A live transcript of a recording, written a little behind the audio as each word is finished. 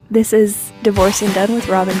This is Divorced and Done with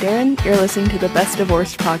Rob and Darren. You're listening to the Best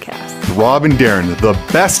Divorced Podcast. Rob and Darren, the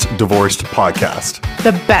Best Divorced Podcast.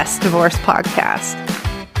 The Best Divorced Podcast.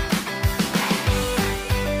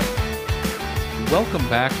 Welcome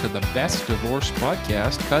back to the Best Divorced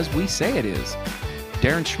Podcast, because we say it is.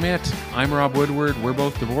 Darren Schmidt, I'm Rob Woodward. We're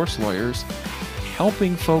both divorce lawyers,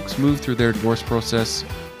 helping folks move through their divorce process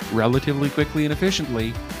relatively quickly and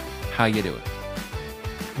efficiently. How you doing?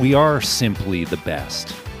 We are simply the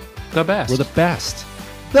best. The best. We're the best.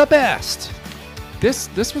 The best.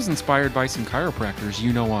 This was inspired by some chiropractors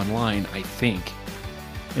you know online, I think.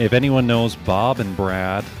 If anyone knows Bob and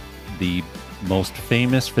Brad, the most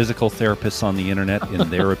famous physical therapists on the internet, in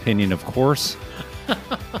their opinion, of course,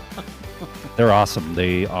 they're awesome.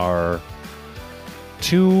 They are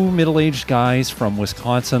two middle-aged guys from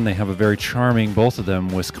Wisconsin. They have a very charming, both of them,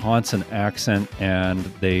 Wisconsin accent, and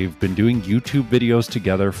they've been doing YouTube videos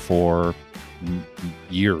together for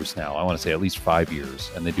years now. I want to say at least 5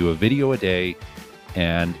 years. And they do a video a day,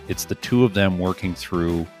 and it's the two of them working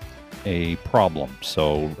through a problem.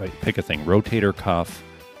 So pick a thing: rotator cuff,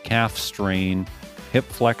 calf strain, hip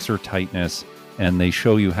flexor tightness, and they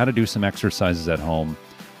show you how to do some exercises at home.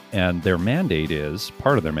 And their mandate is,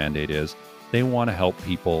 part of their mandate is, they want to help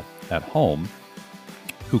people at home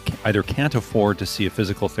who either can't afford to see a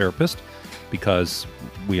physical therapist, because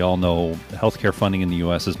we all know healthcare funding in the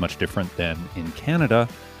U.S. is much different than in Canada,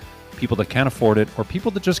 people that can't afford it, or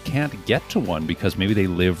people that just can't get to one because maybe they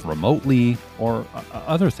live remotely or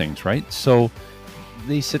other things, right? So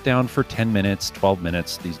they sit down for 10 minutes, 12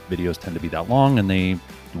 minutes. These videos tend to be that long, and they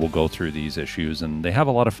will go through these issues, and they have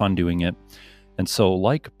a lot of fun doing it. And so,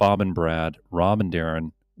 like Bob and Brad, Rob and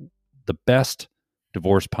Darren, the best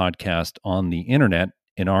divorce podcast on the internet,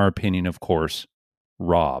 in our opinion, of course,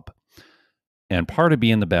 Rob. And part of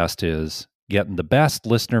being the best is getting the best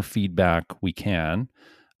listener feedback we can.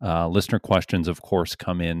 Listener questions, of course,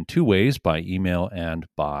 come in two ways: by email and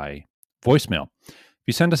by voicemail. If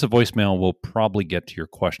you send us a voicemail, we'll probably get to your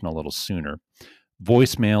question a little sooner.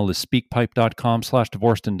 Voicemail is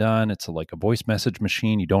speakpipe.com/divorcedanddone. It's like a voice message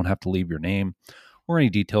machine. You don't have to leave your name or any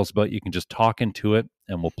details about it. You can just talk into it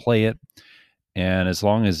and we'll play it. And as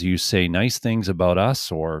long as you say nice things about us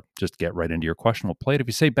or just get right into your question, we'll play it. If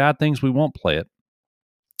you say bad things, we won't play it.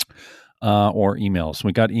 Or emails.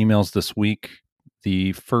 We got emails this week.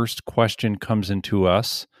 The first question comes into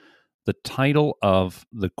us. The title of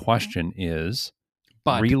the question is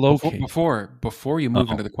relocate. Before you move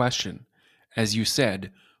into the question, as you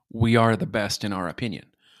said, we are the best in our opinion.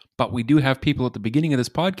 But we do have people at the beginning of this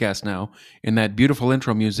podcast now, in that beautiful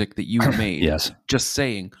intro music that you made, yes, just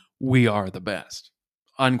saying, we are the best.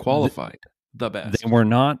 Unqualified, the best.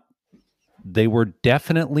 They were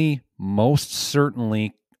definitely, most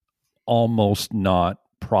certainly, almost not,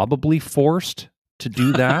 probably forced to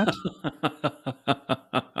do that.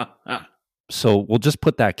 So we'll just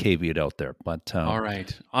put that caveat out there. But all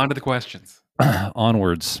right, on to the questions.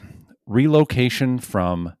 Onwards. Relocation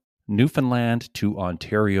from Newfoundland to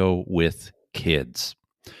Ontario with kids.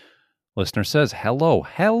 Listener says,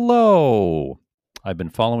 hello. I've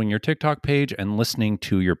been following your TikTok page and listening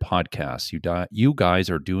to your podcast. You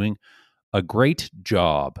guys are doing a great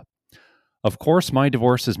job. Of course, my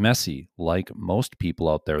divorce is messy, like most people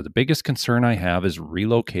out there. The biggest concern I have is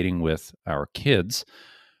relocating with our kids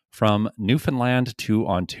from Newfoundland to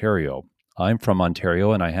Ontario. I'm from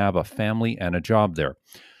Ontario, and I have a family and a job there.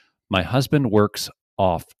 My husband works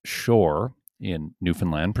offshore in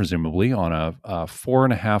Newfoundland, presumably on a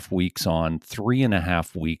 4.5 weeks on,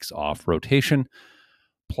 3.5 weeks off rotation,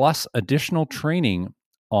 plus additional training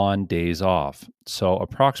on days off. So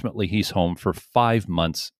approximately he's home for 5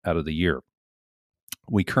 months out of the year.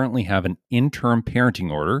 We currently have an interim parenting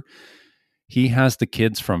order. He has the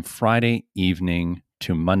kids from Friday evening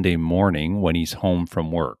to Monday morning when he's home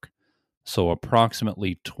from work. So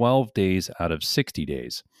approximately 12 days out of 60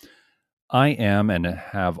 days. I am and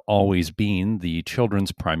have always been the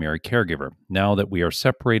children's primary caregiver. Now that we are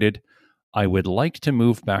separated, I would like to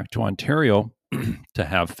move back to Ontario to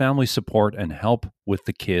have family support and help with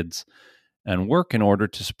the kids and work in order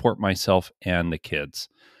to support myself and the kids.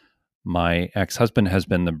 My ex-husband has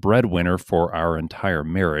been the breadwinner for our entire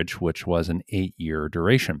marriage, which was an 8-year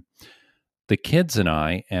duration. The kids and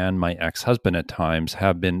I and my ex-husband at times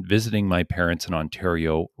have been visiting my parents in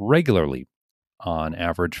Ontario regularly, on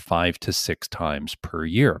average 5 to 6 times per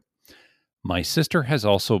year. My sister has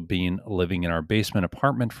also been living in our basement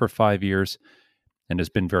apartment for 5 years and has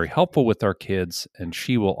been very helpful with our kids, and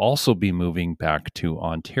she will also be moving back to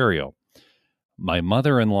Ontario. My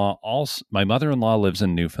mother-in-law lives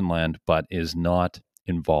in Newfoundland but is not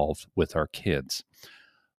involved with our kids.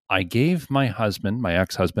 I gave my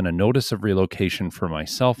ex-husband, a notice of relocation for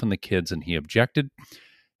myself and the kids, and he objected.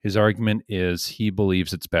 His argument is he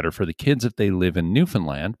believes it's better for the kids if they live in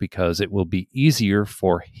Newfoundland because it will be easier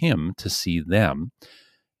for him to see them,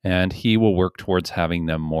 and he will work towards having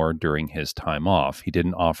them more during his time off. He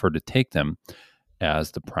didn't offer to take them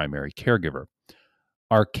as the primary caregiver.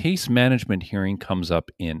 Our case management hearing comes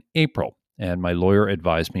up in April, and my lawyer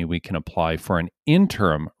advised me we can apply for an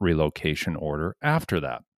interim relocation order after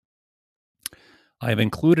that. I have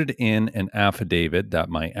included in an affidavit that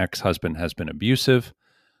my ex-husband has been abusive.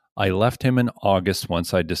 I left him in August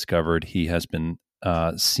once I discovered he has been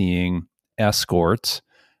seeing escorts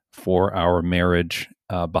for our marriage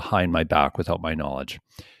behind my back without my knowledge.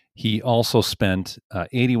 He also spent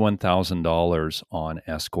 $81,000 on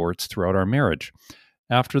escorts throughout our marriage.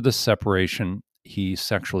 After the separation, he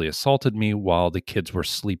sexually assaulted me while the kids were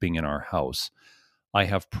sleeping in our house. I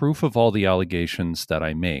have proof of all the allegations that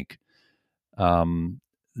I make.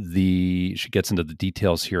 She gets into the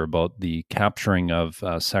details here about the capturing of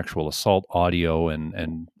sexual assault audio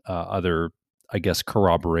and other, I guess,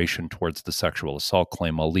 corroboration towards the sexual assault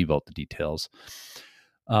claim. I'll leave out the details.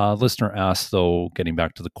 Listener asks, though, getting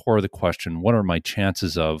back to the core of the question, what are my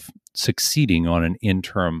chances of succeeding on an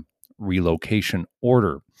interim relocation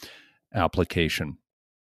order application?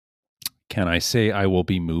 Can I say I will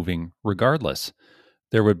be moving regardless?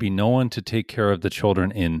 There would be no one to take care of the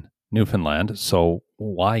children in Newfoundland, so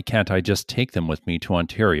why can't I just take them with me to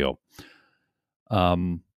Ontario?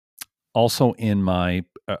 Also, in my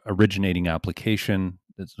originating application,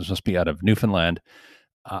 this must be out of Newfoundland,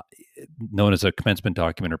 known as a commencement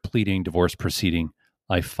document or pleading, divorce proceeding,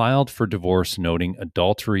 I filed for divorce noting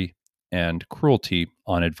adultery and cruelty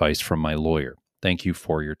on advice from my lawyer. Thank you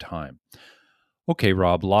for your time. Okay,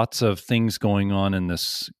 Rob, lots of things going on in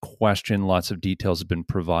this question. Lots of details have been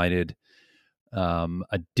provided.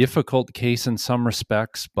 A difficult case in some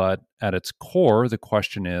respects, but at its core, the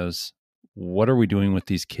question is, what are we doing with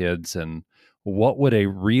these kids, and what would a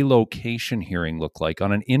relocation hearing look like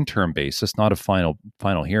on an interim basis, not a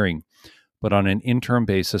final hearing, but on an interim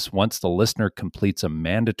basis once the listener completes a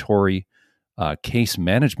mandatory case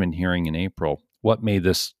management hearing in April? What may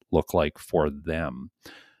this look like for them?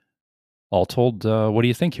 All told, what do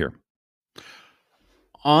you think here?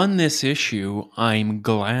 On this issue, I'm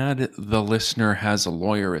glad the listener has a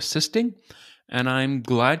lawyer assisting, and I'm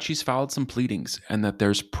glad she's filed some pleadings and that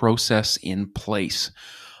there's process in place.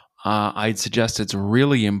 I'd suggest it's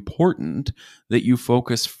really important that you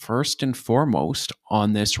focus first and foremost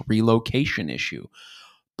on this relocation issue.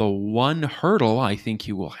 The one hurdle I think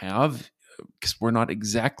you will have, because we're not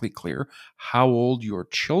exactly clear how old your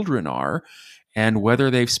children are and whether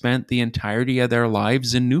they've spent the entirety of their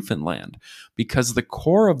lives in Newfoundland, because the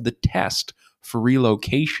core of the test for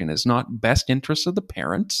relocation is not best interest of the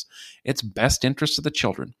parents, it's best interest of the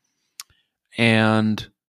children. And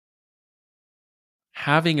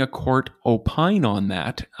having a court opine on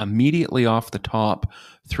that immediately off the top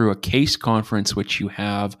through a case conference, which you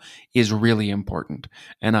have, is really important.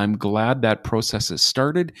 And I'm glad that process has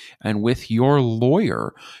started. And with your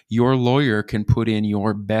lawyer can put in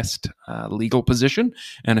your best legal position.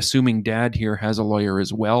 And assuming Dad here has a lawyer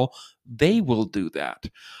as well, they will do that.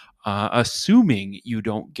 Assuming you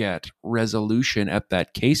don't get resolution at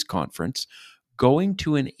that case conference, going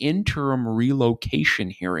to an interim relocation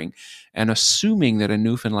hearing and assuming that in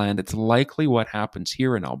Newfoundland, it's likely what happens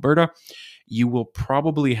here in Alberta, you will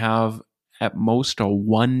probably have at most a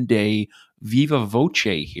one-day viva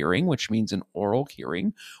voce hearing, which means an oral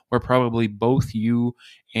hearing, where probably both you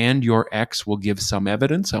and your ex will give some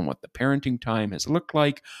evidence on what the parenting time has looked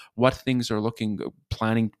like, what things are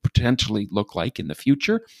planning to potentially look like in the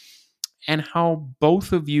future, and how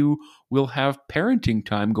both of you will have parenting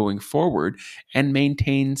time going forward and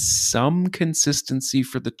maintain some consistency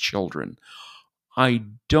for the children. I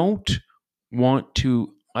don't want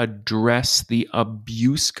to address the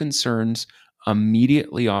abuse concerns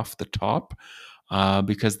immediately off the top,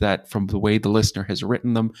 because that, from the way the listener has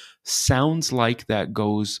written them, sounds like that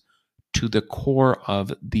goes to the core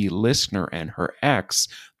of the listener and her ex,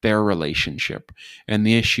 their relationship, and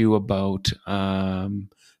the issue about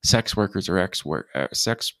sex workers or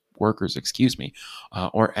sex workers,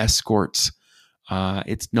 or escorts.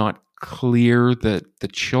 It's not clear that the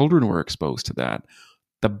children were exposed to that.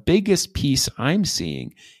 The biggest piece I'm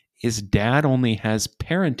seeing is Dad only has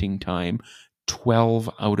parenting time 12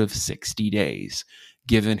 out of 60 days,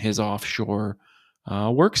 given his offshore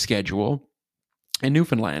work schedule. in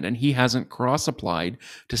Newfoundland, and he hasn't cross-applied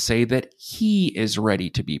to say that he is ready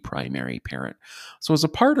to be primary parent. So as a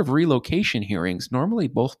part of relocation hearings, normally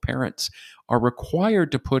both parents are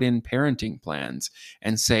required to put in parenting plans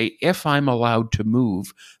and say, if I'm allowed to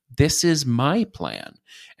move, this is my plan.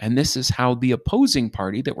 And this is how the opposing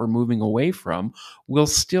party that we're moving away from will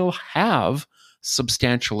still have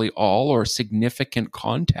substantially all or significant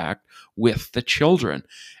contact with the children.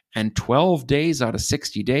 And 12 days out of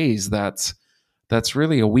 60 days, that's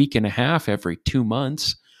really a week and a half every 2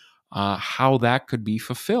 months, how that could be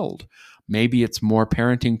fulfilled. Maybe it's more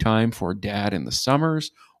parenting time for dad in the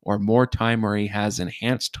summers, or more time where he has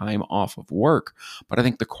enhanced time off of work. But I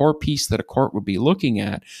think the core piece that a court would be looking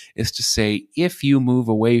at is to say, if you move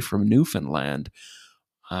away from Newfoundland,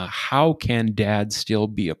 how can dad still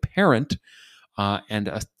be a parent?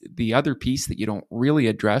 The other piece that you don't really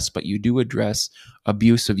address, but you do address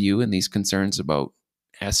abuse of you and these concerns about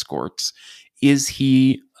escorts. Is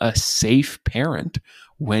he a safe parent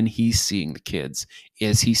when he's seeing the kids?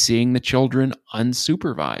 Is he seeing the children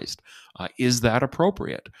unsupervised? Is that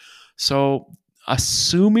appropriate? So,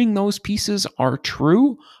 assuming those pieces are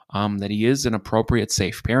true, that he is an appropriate,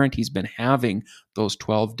 safe parent, he's been having those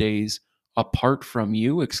 12 days apart from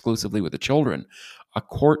you, exclusively with the children. A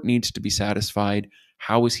court needs to be satisfied.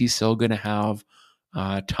 How is he still going to have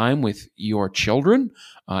time with your children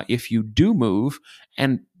if you do move?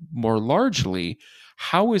 And more largely,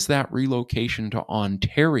 how is that relocation to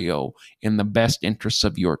Ontario in the best interests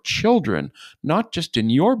of your children, not just in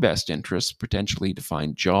your best interests, potentially to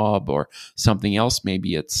find job or something else?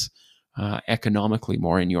 Maybe it's economically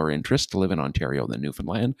more in your interest to live in Ontario than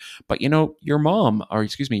Newfoundland. But your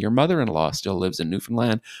mother-in-law still lives in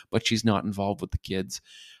Newfoundland, but she's not involved with the kids.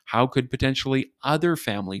 How could potentially other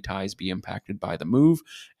family ties be impacted by the move?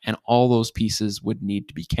 And all those pieces would need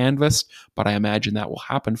to be canvassed, but I imagine that will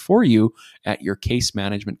happen for you at your case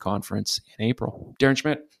management conference in April. Darren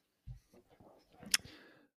Schmidt.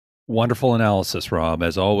 Wonderful analysis, Rob.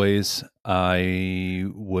 As always, I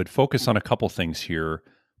would focus on a couple things here.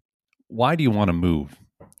 Why do you want to move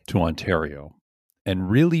to Ontario? And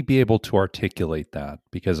really be able to articulate that.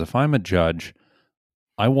 Because if I'm a judge,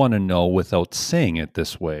 I want to know, without saying it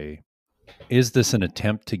this way, is this an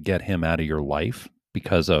attempt to get him out of your life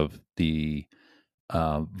because of the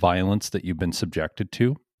violence that you've been subjected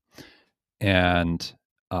to? And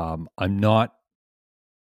I'm not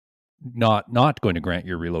going to grant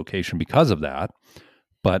your relocation because of that.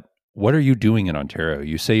 But what are you doing in Ontario?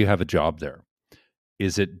 You say you have a job there.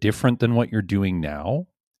 Is it different than what you're doing now?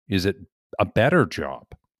 Is it a better job?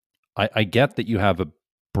 I get that you have a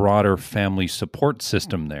broader family support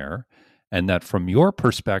system there, and that from your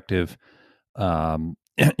perspective,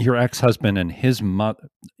 your ex-husband and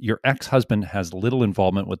your ex-husband has little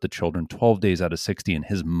involvement with the children 12 days out of 60, and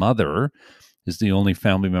his mother is the only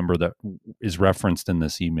family member that is referenced in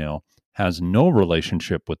this email, has no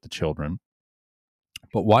relationship with the children.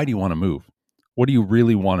 But why do you want to move? What do you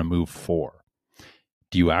really want to move for?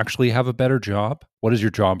 Do you actually have a better job? What does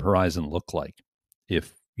your job horizon look like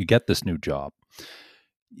if you get this new job?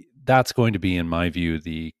 That's going to be, in my view,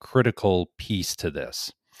 the critical piece to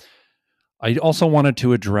this. I also wanted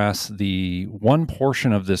to address the one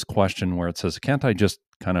portion of this question where it says, can't I just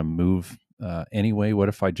kind of move anyway? What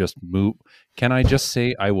if I just move? Can I just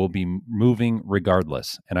say I will be moving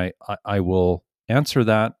regardless? And I will answer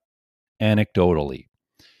that anecdotally.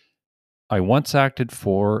 I once acted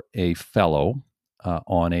for a fellow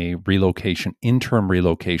on a interim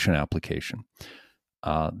relocation application.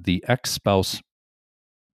 The ex-spouse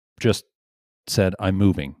just said, I'm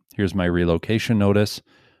moving. Here's my relocation notice.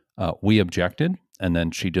 We objected, and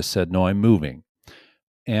then she just said, no, I'm moving.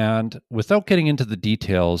 And without getting into the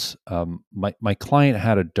details, my client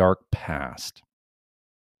had a dark past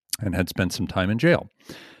and had spent some time in jail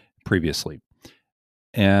previously.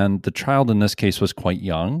 And the child in this case was quite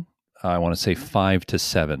young. I want to say 5 to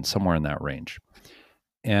 7, somewhere in that range.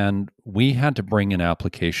 And we had to bring an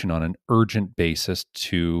application on an urgent basis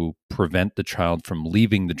to prevent the child from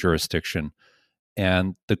leaving the jurisdiction.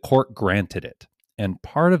 And the court granted it. And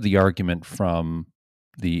part of the argument from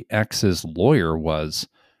the ex's lawyer was,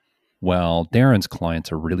 well, Darren's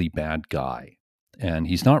client's a really bad guy, and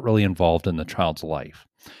he's not really involved in the child's life.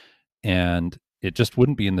 And it just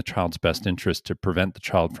wouldn't be in the child's best interest to prevent the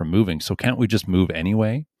child from moving. So can't we just move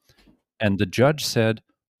anyway? And the judge said,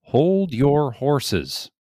 hold your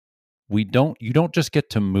horses. You don't just get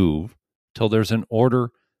to move till there's an order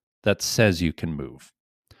that says you can move.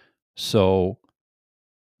 So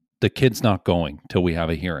the kid's not going till we have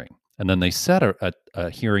a hearing. And then they set a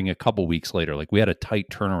hearing a couple weeks later. Like, we had a tight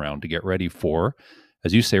turnaround to get ready for,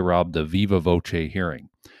 as you say, Rob, the viva voce hearing.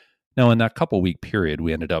 Now, in that couple week period,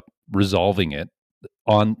 we ended up resolving it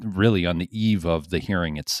on the eve of the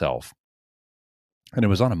hearing itself. And it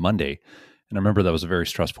was on a Monday. And I remember that was a very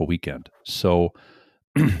stressful weekend. So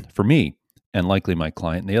for me, and likely my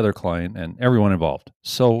client and the other client and everyone involved.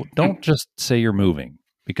 So don't just say you're moving,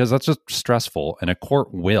 because that's just stressful. And a court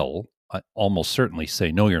will almost certainly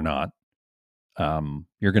say, no, you're not.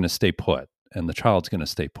 You're going to stay put, and the child's going to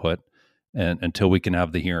stay put until we can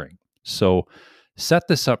have the hearing. So set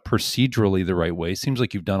this up procedurally the right way. Seems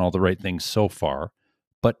like you've done all the right things so far,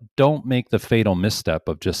 but don't make the fatal misstep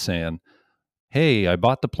of just saying, hey, I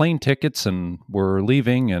bought the plane tickets and we're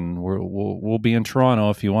leaving, and we'll be in Toronto.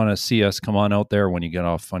 If you want to see us, come on out there when you get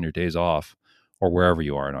off on your days off, or wherever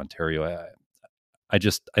you are in Ontario. I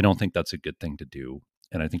don't think that's a good thing to do.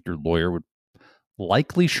 And I think your lawyer would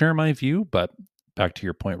likely share my view. But back to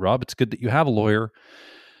your point, Rob, it's good that you have a lawyer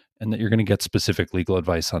and that you're going to get specific legal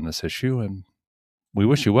advice on this issue. And we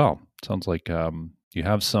wish you well. Sounds like you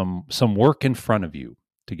have some work in front of you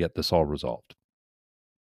to get this all resolved.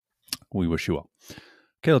 We wish you well.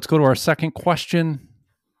 Okay, let's go to our second question.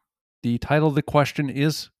 The title of the question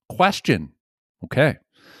is Question. Okay.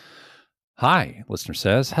 Hi, listener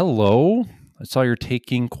says, hello. I saw you're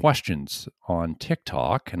taking questions on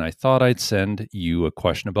TikTok, and I thought I'd send you a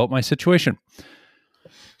question about my situation.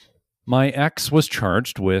 My ex was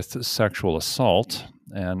charged with sexual assault,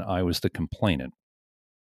 and I was the complainant.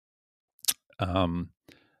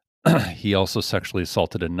 He also sexually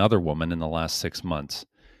assaulted another woman in the last 6 months.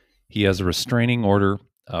 He has a restraining order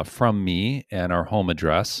from me and our home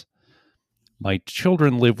address. My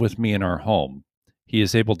children live with me in our home. He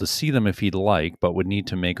is able to see them if he'd like, but would need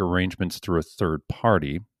to make arrangements through a third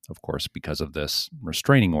party, of course, because of this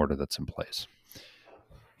restraining order that's in place.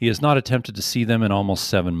 He has not attempted to see them in almost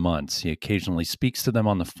 7 months. He occasionally speaks to them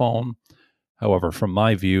on the phone. However, from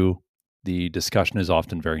my view, the discussion is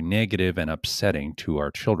often very negative and upsetting to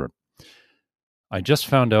our children. I just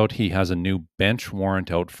found out he has a new bench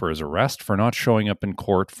warrant out for his arrest for not showing up in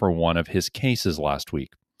court for one of his cases last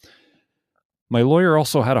week. My lawyer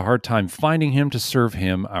also had a hard time finding him to serve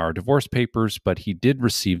him our divorce papers, but he did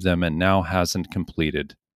receive them and now hasn't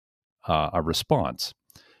completed a response.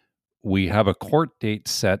 We have a court date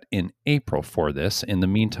set in April for this. In the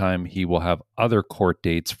meantime, he will have other court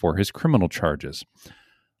dates for his criminal charges.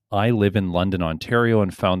 I live in London, Ontario,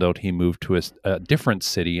 and found out he moved to a different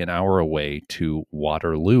city an hour away to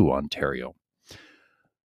Waterloo, Ontario.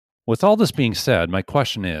 With all this being said, my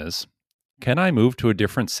question is, can I move to a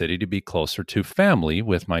different city to be closer to family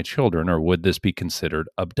with my children, or would this be considered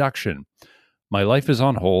abduction? My life is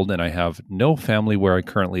on hold, and I have no family where I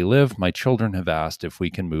currently live. My children have asked if we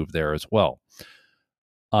can move there as well.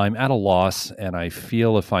 I'm at a loss, and I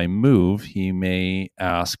feel if I move, he may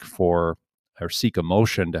ask for or seek a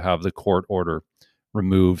motion to have the court order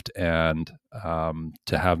removed and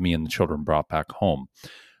to have me and the children brought back home.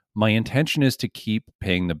 My intention is to keep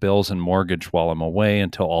paying the bills and mortgage while I'm away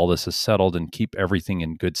until all this is settled, and keep everything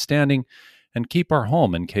in good standing and keep our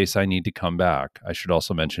home in case I need to come back. I should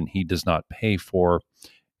also mention he does not pay for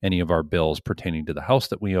any of our bills pertaining to the house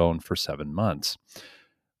that we own for 7 months.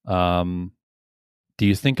 Do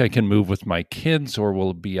you think I can move with my kids, or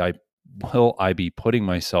will I be putting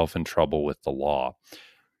myself in trouble with the law?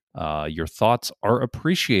 Your thoughts are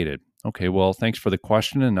appreciated. Okay, well, thanks for the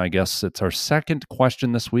question. And I guess it's our second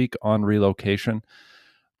question this week on relocation.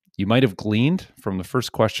 You might have gleaned from the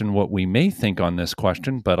first question what we may think on this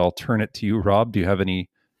question, but I'll turn it to you, Rob. Do you have any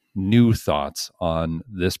new thoughts on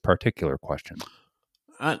this particular question?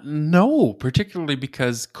 No, particularly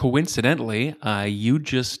because coincidentally, you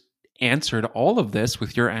just answered all of this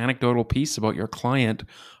with your anecdotal piece about your client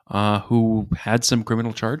who had some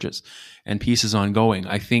criminal charges and pieces ongoing.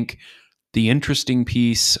 I think the interesting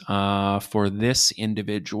piece for this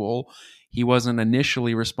individual, he wasn't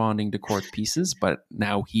initially responding to court pieces, but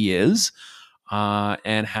now he is,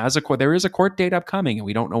 and there is a court date upcoming, and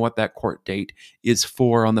we don't know what that court date is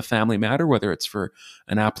for on the family matter, whether it's for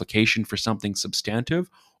an application for something substantive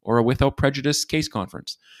or a without prejudice case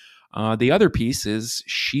conference. The other piece is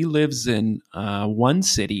she lives in one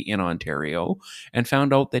city in Ontario and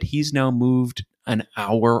found out that he's now moved an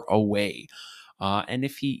hour away. And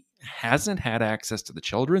if he hasn't had access to the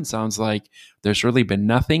children, sounds like there's really been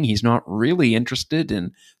nothing. He's not really interested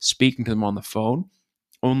in speaking to them on the phone,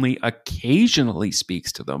 only occasionally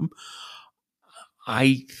speaks to them.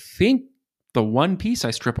 I think the one piece,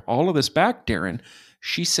 I strip all of this back, Darren,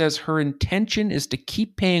 she says her intention is to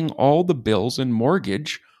keep paying all the bills and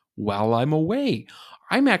mortgage while I'm away.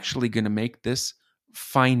 I'm actually going to make this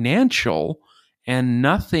financial and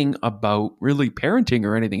nothing about really parenting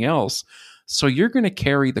or anything else. So you're going to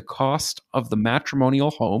carry the cost of the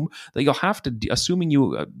matrimonial home that you'll have to, assuming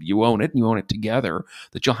you own it and you own it together,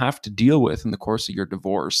 that you'll have to deal with in the course of your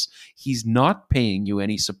divorce. He's not paying you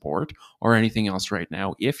any support or anything else right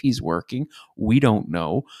now. If he's working, we don't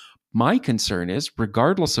know. My concern is,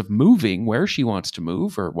 regardless of moving where she wants to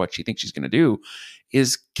move or what she thinks she's going to do,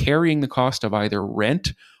 is carrying the cost of either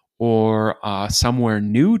rent or somewhere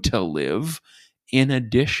new to live, in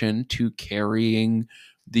addition to carrying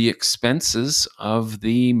the expenses of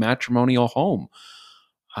the matrimonial home.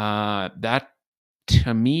 That,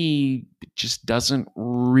 to me, just doesn't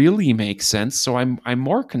really make sense. So I'm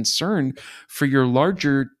more concerned for your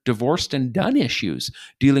larger divorced and done issues,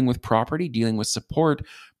 dealing with property, dealing with support,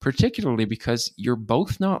 particularly because you're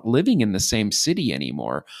both not living in the same city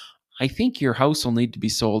anymore. I think your house will need to be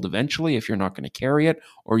sold eventually if you're not going to carry it,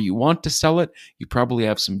 or you want to sell it. You probably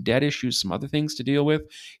have some debt issues, some other things to deal with.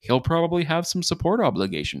 He'll probably have some support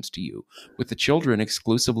obligations to you, with the children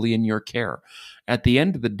exclusively in your care. At the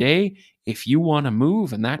end of the day, if you want to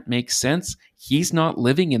move and that makes sense, he's not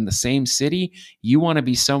living in the same city, you want to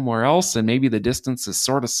be somewhere else, and maybe the distance is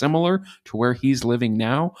sort of similar to where he's living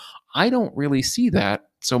now, I don't really see that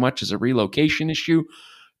so much as a relocation issue,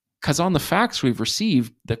 because on the facts we've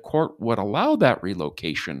received, the court would allow that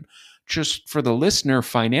relocation. Just for the listener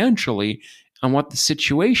financially, and what the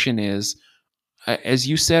situation is, as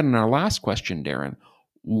you said in our last question, Darren,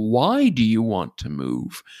 why do you want to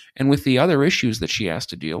move? And with the other issues that she has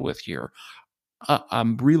to deal with here,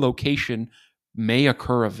 relocation may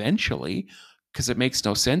occur eventually, because it makes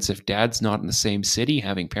no sense if dad's not in the same city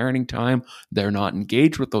having parenting time, they're not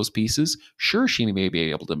engaged with those pieces. Sure, she may be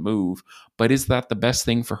able to move, but is that the best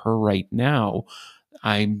thing for her right now?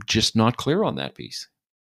 I'm just not clear on that piece.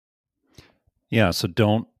 Yeah, so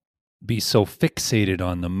don't be so fixated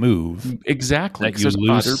on the move exactly that you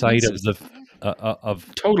lose sight of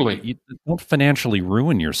the totally. You don't financially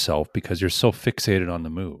ruin yourself because you're so fixated on the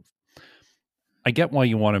move. I get why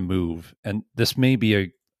you want to move, and this may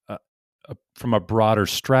be from a broader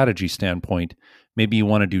strategy standpoint, maybe you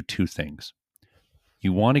want to do two things.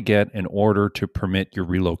 You want to get an order to permit your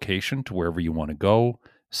relocation to wherever you want to go,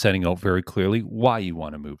 setting out very clearly why you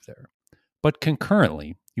want to move there. But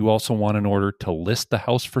concurrently, you also want an order to list the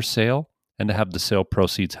house for sale and to have the sale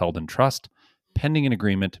proceeds held in trust, pending an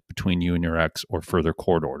agreement between you and your ex or further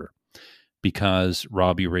court order. Because,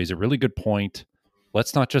 Rob, you raise a really good point.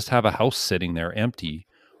 Let's not just have a house sitting there empty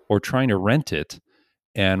or trying to rent it,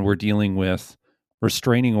 and we're dealing with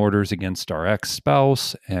restraining orders against our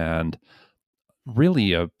ex-spouse and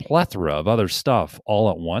really a plethora of other stuff all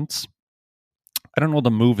at once. I don't know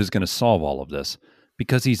the move is going to solve all of this,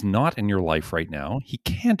 because he's not in your life right now. He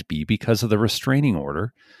can't be because of the restraining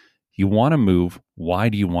order. You want to move. Why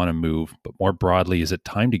do you want to move? But more broadly, is it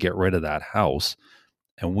time to get rid of that house?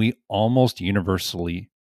 And we almost universally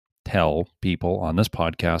tell people on this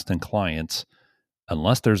podcast and clients,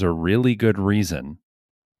 unless there's a really good reason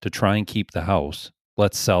to try and keep the house,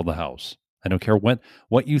 let's sell the house. I don't care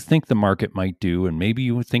what you think the market might do, and maybe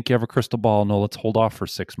you think you have a crystal ball. No, let's hold off for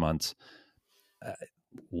 6 months.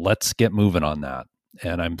 Let's get moving on that.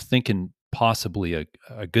 And I'm thinking possibly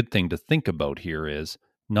a good thing to think about here is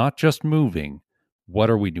not just moving. What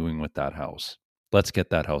are we doing with that house? Let's get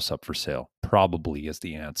that house up for sale, probably is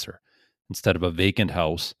the answer. Instead of a vacant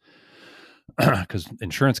house, because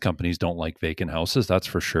insurance companies don't like vacant houses, that's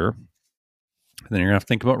for sure. And then you're going to have to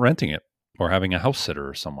think about renting it or having a house sitter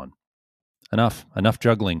or someone. Enough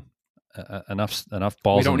juggling. Enough balls in the air.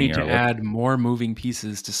 We don't need to add more moving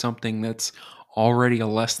pieces to something that's already a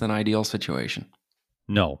less than ideal situation.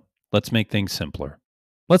 No, let's make things simpler.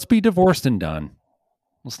 Let's be divorced and done.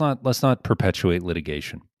 Let's not perpetuate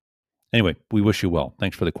litigation. Anyway, we wish you well.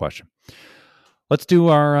 Thanks for the question. Let's do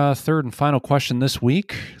our third and final question this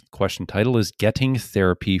week. The question title is Getting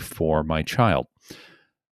Therapy for My Child.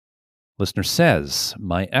 Listener says,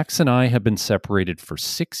 my ex and I have been separated for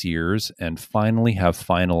 6 years and finally have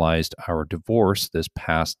finalized our divorce this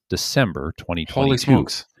past December 2022. Holy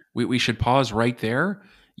smokes. We should pause right there.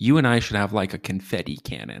 You and I should have like a confetti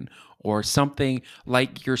cannon or something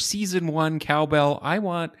like your season 1 cowbell.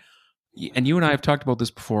 And you and I have talked about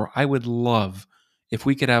this before, I would love if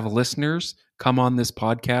we could have listeners come on this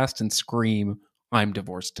podcast and scream, I'm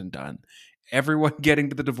divorced and done. Everyone getting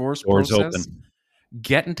to the divorce Doors process. open.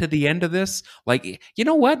 Getting to the end of this, like, you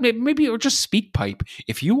know what? Maybe or just speak pipe.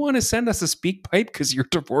 If you want to send us a speak pipe because your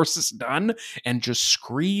divorce is done and just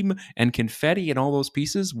scream and confetti and all those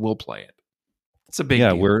pieces, we'll play it. It's a big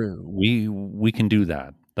deal. We can do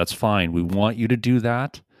that. That's fine. We want you to do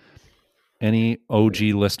that. Any OG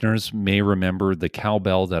listeners may remember the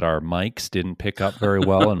cowbell that our mics didn't pick up very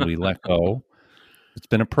well and we let go. It's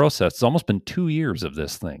been a process. It's almost been 2 years of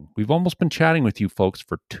this thing. We've almost been chatting with you folks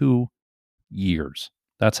for 2 years.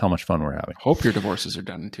 That's how much fun we're having. Hope your divorces are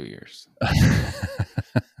done in 2 years.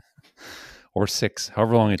 Or 6,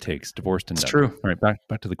 however long it takes. Divorced and It's done. true. All right,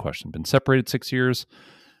 back to the question. Been separated 6 years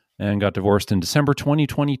and got divorced in December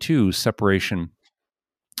 2022. Separation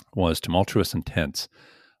was tumultuous and tense.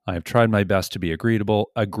 I have tried my best to be agreeable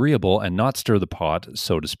and not stir the pot,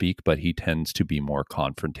 so to speak, but he tends to be more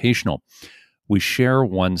confrontational. We share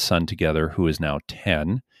one son together who is now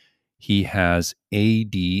 10. He has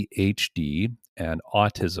ADHD and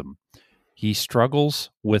autism. He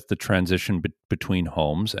struggles with the transition between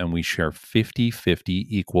homes, and we share 50-50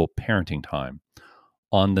 equal parenting time.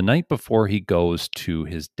 On the night before he goes to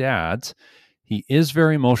his dad's, he is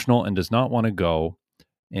very emotional and does not want to go,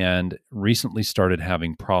 and recently started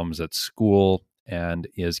having problems at school and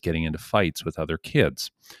is getting into fights with other kids.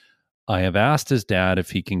 I have asked his dad if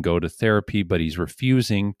he can go to therapy, but he's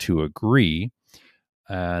refusing to agree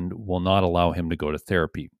and will not allow him to go to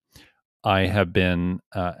therapy. I have been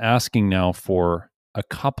asking now for a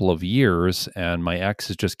couple of years, and my ex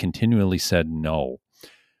has just continually said no.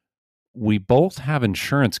 We both have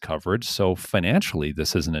insurance coverage, so financially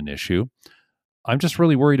this isn't an issue. I'm just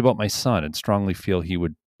really worried about my son and strongly feel he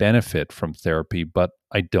would benefit from therapy, but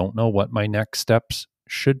I don't know what my next steps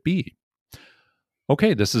should be.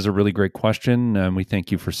 Okay, this is a really great question, and we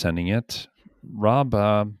thank you for sending it. Rob,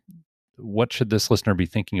 what should this listener be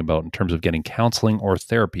thinking about in terms of getting counseling or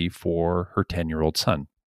therapy for her 10-year-old son?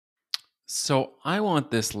 So I want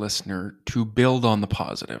this listener to build on the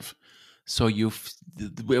positive. So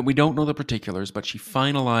we don't know the particulars, but she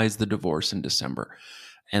finalized the divorce in December.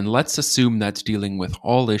 And let's assume that's dealing with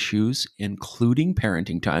all issues, including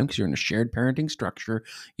parenting time, because you're in a shared parenting structure.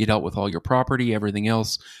 You dealt with all your property, everything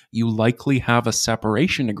else. You likely have a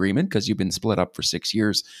separation agreement because you've been split up for 6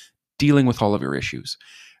 years, dealing with all of your issues.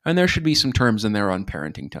 And there should be some terms in there on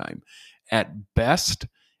parenting time. At best,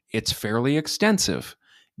 it's fairly extensive.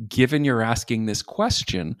 Given you're asking this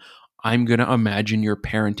question, I'm going to imagine your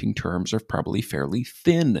parenting terms are probably fairly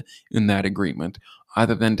thin in that agreement,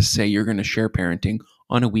 other than to say you're going to share parenting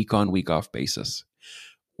on a week-on, week-off basis.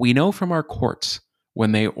 We know from our courts,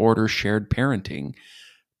 when they order shared parenting,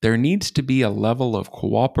 there needs to be a level of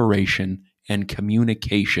cooperation and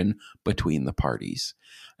communication between the parties.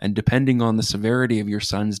 And depending on the severity of your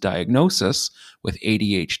son's diagnosis with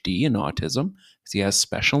ADHD and autism, because he has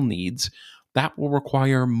special needs, that will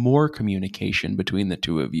require more communication between the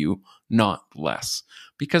two of you, not less.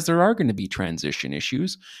 Because there are going to be transition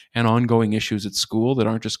issues and ongoing issues at school that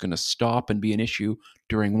aren't just going to stop and be an issue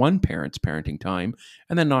during one parent's parenting time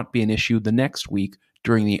and then not be an issue the next week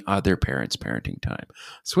during the other parent's parenting time.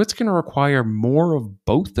 So it's going to require more of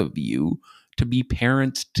both of you to be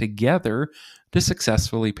parents together to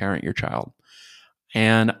successfully parent your child.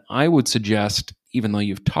 And I would suggest, even though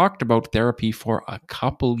you've talked about therapy for a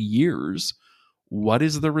couple years, what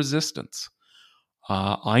is the resistance?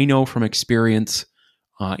 I know from experience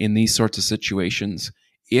in these sorts of situations,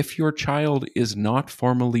 if your child is not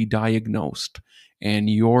formally diagnosed and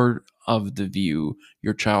you're of the view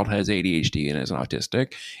your child has ADHD and is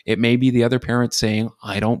autistic, it may be the other parent saying,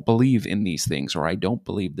 I don't believe in these things, or I don't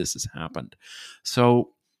believe this has happened. So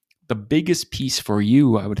the biggest piece for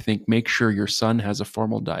you, I would think, make sure your son has a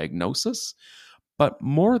formal diagnosis. But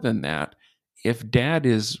more than that, if dad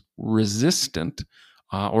is resistant,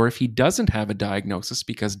 or if he doesn't have a diagnosis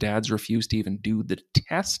because dads refuse to even do the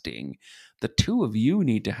testing, the two of you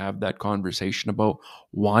need to have that conversation about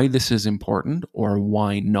why this is important or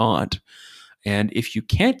why not. And if you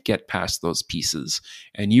can't get past those pieces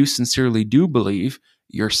and you sincerely do believe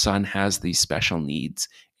your son has these special needs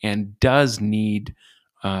and does need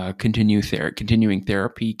continuing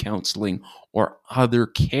therapy, counseling, or other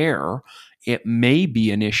care, it may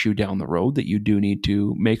be an issue down the road that you do need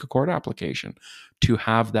to make a court application to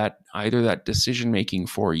have that, either that decision making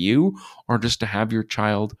for you or just to have your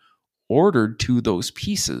child ordered to those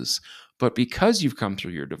pieces. But because you've come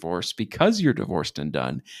through your divorce, because you're divorced and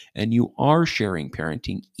done, and you are sharing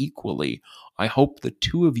parenting equally, I hope the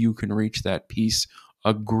two of you can reach that piece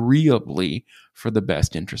agreeably for the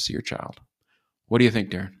best interests of your child. What do you think,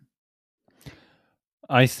 Darren?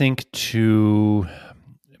 I think to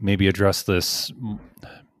maybe address this,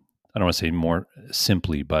 I don't want to say more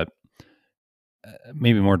simply, but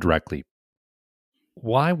maybe more directly.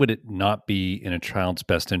 Why would it not be in a child's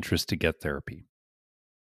best interest to get therapy?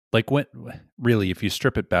 Like, when, really, if you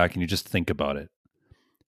strip it back and you just think about it,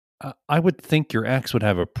 I would think your ex would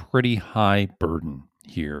have a pretty high burden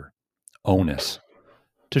here, onus,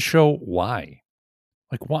 to show why.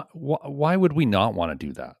 Like, why would we not want to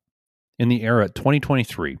do that? In the era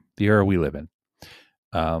 2023, the era we live in,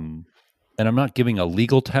 And I'm not giving a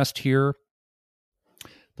legal test here.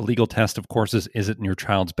 The legal test, of course, is it in your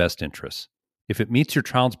child's best interests? If it meets your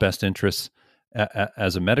child's best interests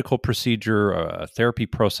as a medical procedure, a therapy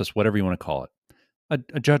process, whatever you want to call it,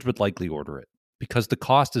 a judge would likely order it because the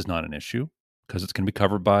cost is not an issue because it's going to be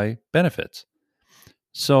covered by benefits.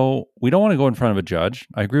 So we don't want to go in front of a judge.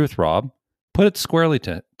 I agree with Rob. Put it squarely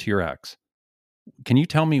to your ex. Can you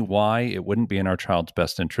tell me why it wouldn't be in our child's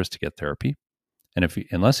best interest to get therapy? And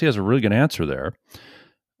unless he has a really good answer there,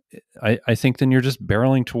 I think then you're just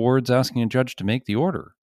barreling towards asking a judge to make the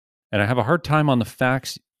order. And I have a hard time on the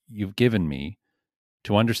facts you've given me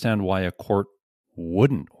to understand why a court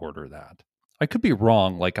wouldn't order that. I could be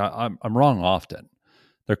wrong. Like I'm wrong often.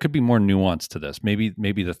 There could be more nuance to this. Maybe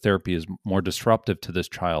the therapy is more disruptive to this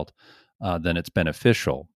child than it's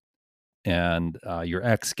beneficial. And your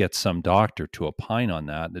ex gets some doctor to opine on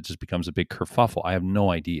that. It just becomes a big kerfuffle. I have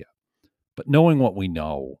no idea. But knowing what we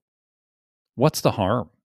know, what's the harm?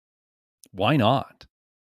 Why not?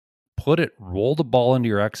 Roll the ball into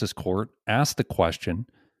your ex's court, ask the question.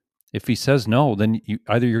 If he says no, then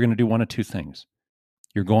either you're going to do one of two things.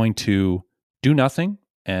 You're going to do nothing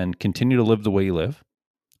and continue to live the way you live,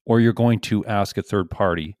 or you're going to ask a third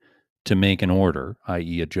party to make an order,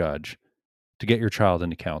 i.e. a judge, to get your child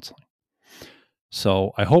into counseling.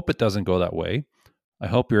 So I hope it doesn't go that way. I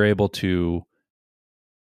hope you're able to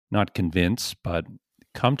not convince, but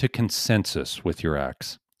come to consensus with your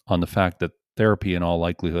ex on the fact that therapy in all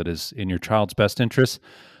likelihood is in your child's best interest.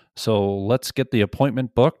 So let's get the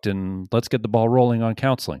appointment booked and let's get the ball rolling on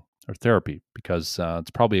counseling or therapy because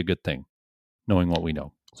it's probably a good thing knowing what we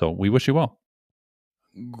know. So we wish you well.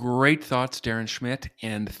 Great thoughts, Darren Schmidt,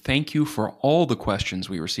 and thank you for all the questions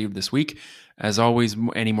we received this week. As always,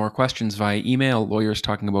 any more questions via email,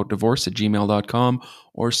 lawyerstalkingabouutdivorce@gmail.com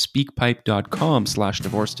or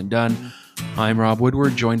speakpipe.com/divorcedanddone. I'm Rob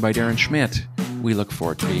Woodward, joined by Darren Schmidt. We look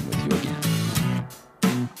forward to being with you again.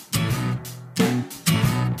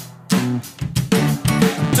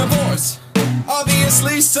 Divorce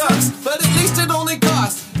obviously sucks, but at least it only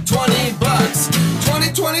costs $20.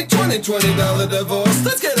 $20 divorce.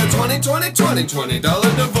 Let's get a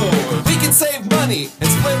 $20 divorce. We can save money and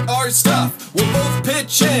split our stuff. We'll both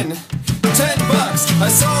pitch in $10. I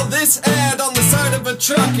saw this ad on the side of a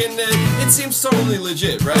truck and it seems totally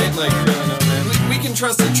legit, right? Like, we can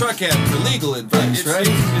trust a truck ad for legal advice, right?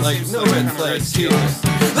 Like, no red flags here.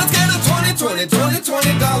 Let's get a $20 divorce. Let's get a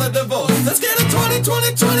 $20 divorce. Let's get a $20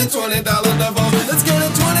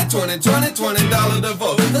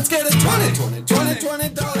 divorce. Let's get a $20